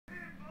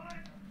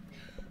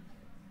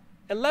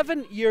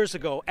11 years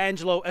ago,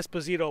 Angelo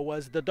Esposito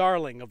was the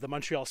darling of the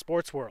Montreal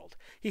sports world.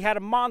 He had a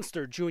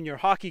monster junior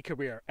hockey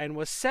career and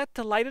was set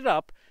to light it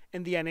up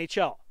in the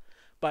NHL.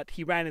 But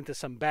he ran into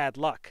some bad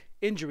luck.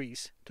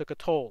 Injuries took a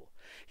toll.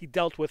 He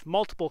dealt with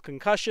multiple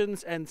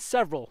concussions and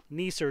several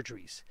knee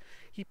surgeries.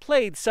 He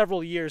played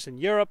several years in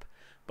Europe,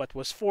 but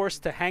was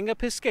forced to hang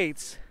up his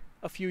skates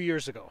a few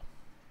years ago.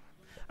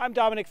 I'm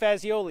Domenic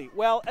Fazioli.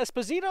 Well,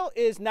 Esposito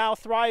is now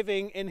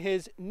thriving in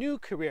his new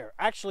career.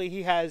 Actually,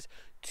 he has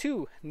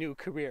 2 new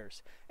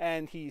careers,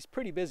 and he's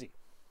pretty busy.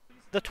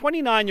 The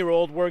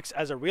 29-year-old works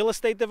as a real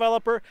estate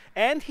developer,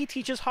 and he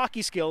teaches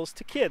hockey skills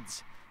to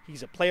kids.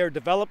 He's a player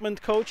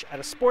development coach at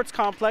a sports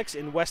complex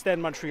in West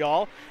End,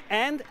 Montreal,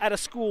 and at a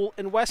school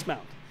in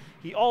Westmount.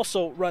 He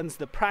also runs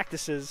the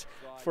practices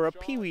for a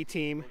peewee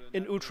team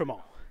in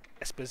Outremont.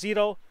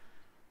 Esposito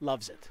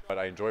loves it. But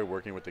I enjoy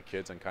working with the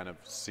kids and kind of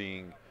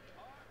seeing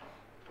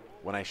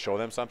when I show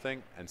them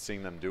something and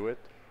seeing them do it.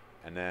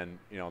 And then,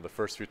 the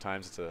first few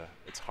times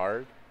it's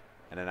hard.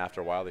 And then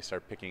after a while, they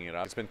start picking it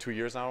up. It's been 2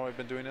 years now I've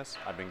been doing this.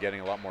 I've been getting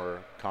a lot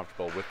more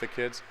comfortable with the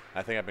kids.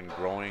 I think I've been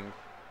growing,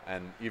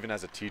 and even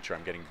as a teacher,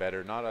 I'm getting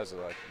better. Not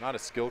a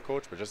skill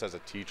coach, but just as a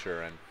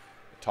teacher and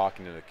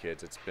talking to the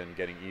kids. It's been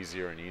getting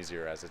easier and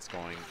easier as it's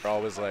going. They're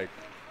always like,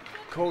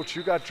 "Coach,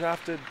 you got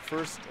drafted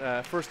first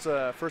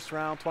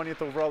round,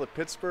 20th overall at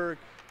Pittsburgh.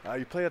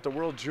 You play at the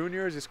World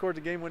Juniors. You scored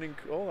the game-winning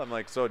goal." I'm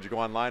like, "So, did you go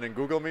online and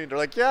Google me?" And they're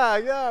like,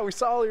 yeah, we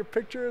saw all your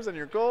pictures and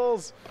your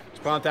goals.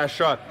 Tu prends ta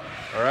shot,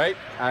 all right?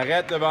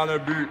 Arrête devant le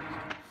but.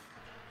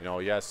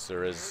 Yes,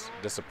 there is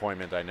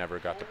disappointment I never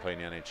got to play in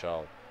the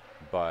NHL,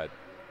 but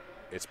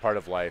it's part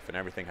of life and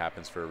everything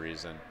happens for a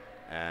reason.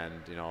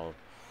 And,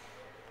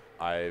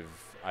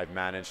 I've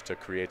managed to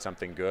create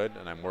something good,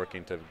 and I'm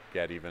working to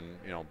get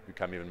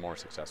become even more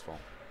successful.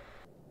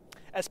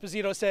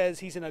 Esposito says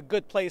he's in a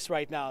good place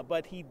right now,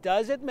 but he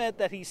does admit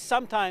that he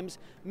sometimes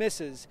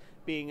misses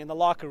being in the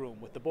locker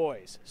room with the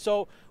boys.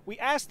 So we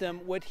asked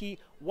him, would he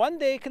one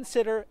day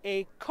consider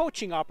a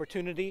coaching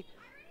opportunity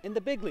in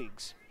the big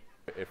leagues?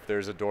 If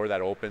there's a door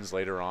that opens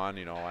later on,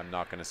 I'm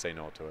not going to say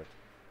no to it.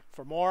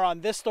 For more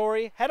on this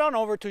story, head on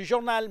over to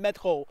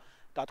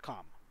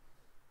journalmetro.com.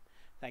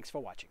 Thanks for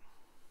watching.